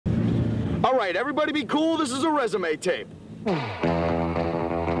All right, everybody be cool. This is a resume tape.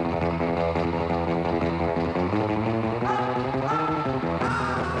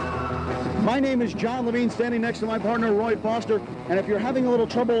 My name is Jon Levine, standing next to my partner, Roy Foster. And if you're having a little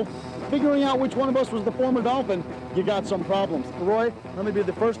trouble figuring out which one of us was the former Dolphin, you got some problems. Roy, let me be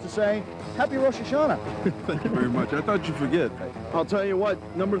the first to say, Happy Rosh Hashanah. Thank you very much. I thought you'd forget. I'll tell you what,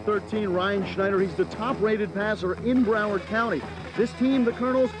 number 13, Ryan Schneider, he's the top-rated passer in Broward County. This team, the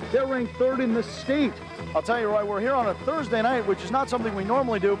Colonels, they're ranked 3rd in the state. I'll tell you, Roy, we're here on a Thursday night, which is not something we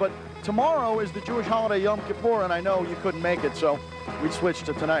normally do, but tomorrow is the Jewish holiday Yom Kippur, and I know you couldn't make it, so we switched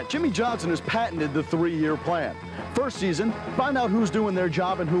to tonight. Jimmy Johnson has patented the 3-year plan. First season, find out who's doing their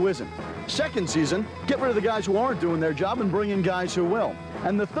job and who isn't. Second season, get rid of the guys who aren't doing their job and bring in guys who will.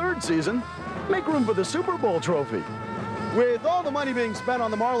 And the third season, make room for the Super Bowl trophy. With all the money being spent on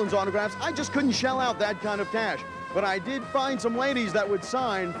the Marlins autographs, I just couldn't shell out that kind of cash. But I did find some ladies that would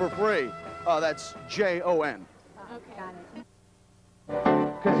sign for free. That's J-O-N. Okay, got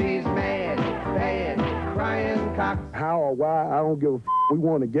it. 'Cause he's mad, bad, crying cock. How or why, I don't give a f. We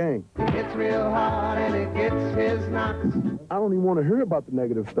won the game. He hits real hard and it gets his knocks. I don't even want to hear about the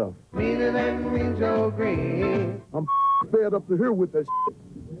negative stuff. Meaner than Mean Joe Green. I'm fed up to here with that shit.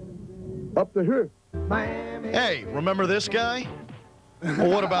 Up to here. Miami. Hey, remember this guy?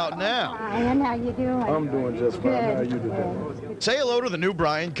 Well, what about now? And how you doing? I'm doing just fine. How you doing? Say hello to the new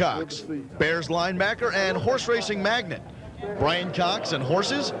Brian Cox, Bears linebacker and horse racing magnate. Brian Cox and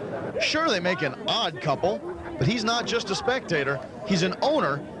horses? Sure, they make an odd couple, but he's not just a spectator. He's an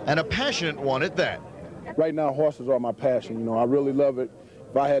owner, and a passionate one at that. Right now, horses are my passion. You know, I really love it.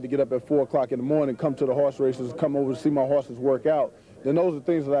 If I had to get up at 4 o'clock in the morning, come to the horse races, come over to see my horses work out, then those are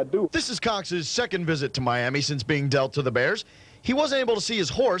things that I do. This is Cox's second visit to Miami since being dealt to the Bears. He wasn't able to see his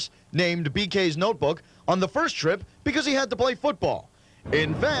horse, named BK's Notebook, on the first trip because he had to play football.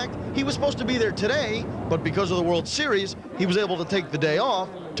 In fact, he was supposed to be there today, but because of the World Series, he was able to take the day off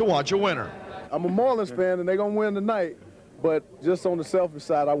to watch a winner. I'm a Marlins fan, and they're going to win tonight. But just on the selfish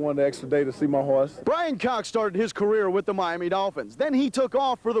side, I wanted an extra day to see my horse. Brian Cox started his career with the Miami Dolphins. Then he took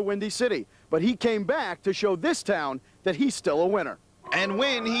off for the Windy City. But he came back to show this town that he's still a winner. And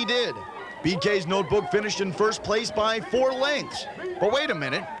win he did. BK's Notebook finished in first place by 4 lengths. But wait a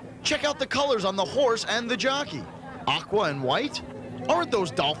minute. Check out the colors on the horse and the jockey. Aqua and white? Aren't those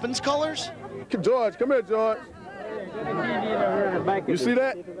Dolphins colors? George, come here, George. You see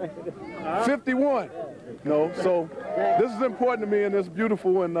that? 51. No, so this is important to me, and it's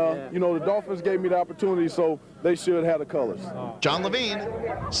beautiful, and you know, the Dolphins gave me the opportunity, so they should have the colors. Jon Levine,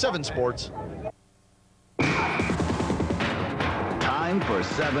 7 Sports. Time for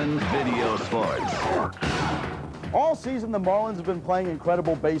 7 Video Sports. All season, the Marlins have been playing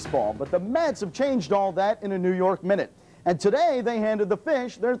incredible baseball, but the Mets have changed all that in a New York minute. And today, they handed the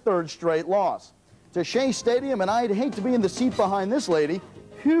Fish their 3rd straight loss. To Shea Stadium, and I'd hate to be in the seat behind this lady.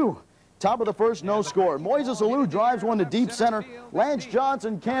 Phew. Top of the first, no score. Moises Alou drives one to deep center. Lance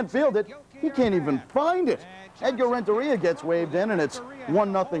Johnson can't field it. He can't even find it. Edgar Renteria gets waved in, and it's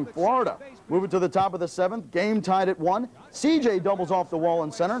 1-0 Florida. Moving to the top of the 7th, game tied at 1. CJ doubles off the wall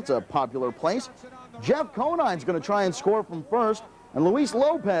in center. It's a popular place. Jeff Conine's going to try and score from first, and Luis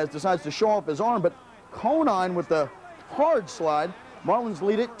Lopez decides to show off his arm, but Conine with the hard slide. Marlins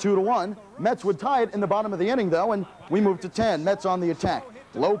lead it 2-1. Mets would tie it in the bottom of the inning, though, and we move to 10. Mets on the attack.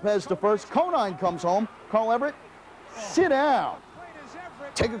 Lopez to first. Conine comes home. Carl Everett, sit down.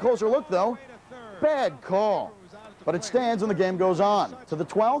 Take a closer look, though. Bad call. But it stands, and the game goes on. To the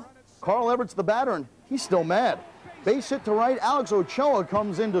 12th, Carl Everett's the batter, and he's still mad. Base hit to right. Alex Ochoa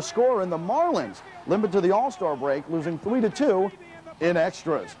comes in to score, and the Marlins limit to the All-Star break, losing 3-2 in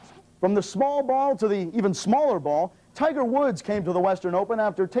extras. From the small ball to the even smaller ball, Tiger Woods came to the Western Open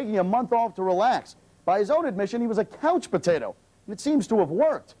after taking a month off to relax. By his own admission, he was a couch potato, and it seems to have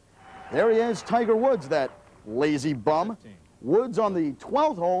worked. There he is, Tiger Woods, that lazy bum. Woods on the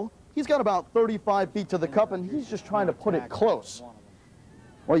 12th hole. He's got about 35 feet to the cup, and he's just trying to put it close.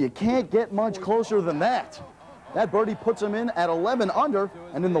 Well, you can't get much closer than that. That birdie puts him in at 11 under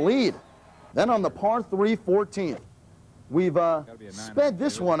and in the lead. Then on the par 3 14th. We've sped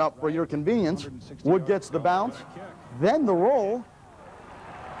this one up for your convenience. Wood gets the bounce, then the roll,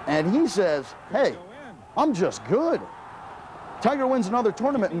 and he says, hey, I'm just good. Tiger wins another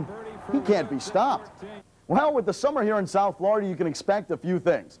tournament, and he can't be stopped. Well, with the summer here in South Florida, you can expect a few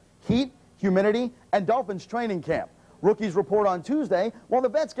things. Heat, humidity, and Dolphins training camp. Rookies report on Tuesday, while the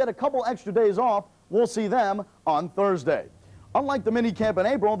vets get a couple extra days off. We'll see them on Thursday. Unlike the mini camp in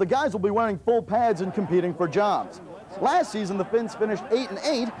April, the guys will be wearing full pads and competing for jobs. Last season, the Finns finished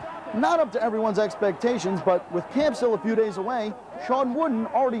 8-8, Not up to everyone's expectations, but with camp still a few days away, Sean Wooden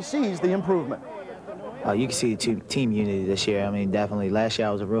already sees the improvement. You can see the team unity this year. I mean, definitely. Last year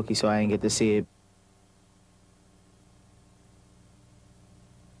I was a rookie, so I didn't get to see it.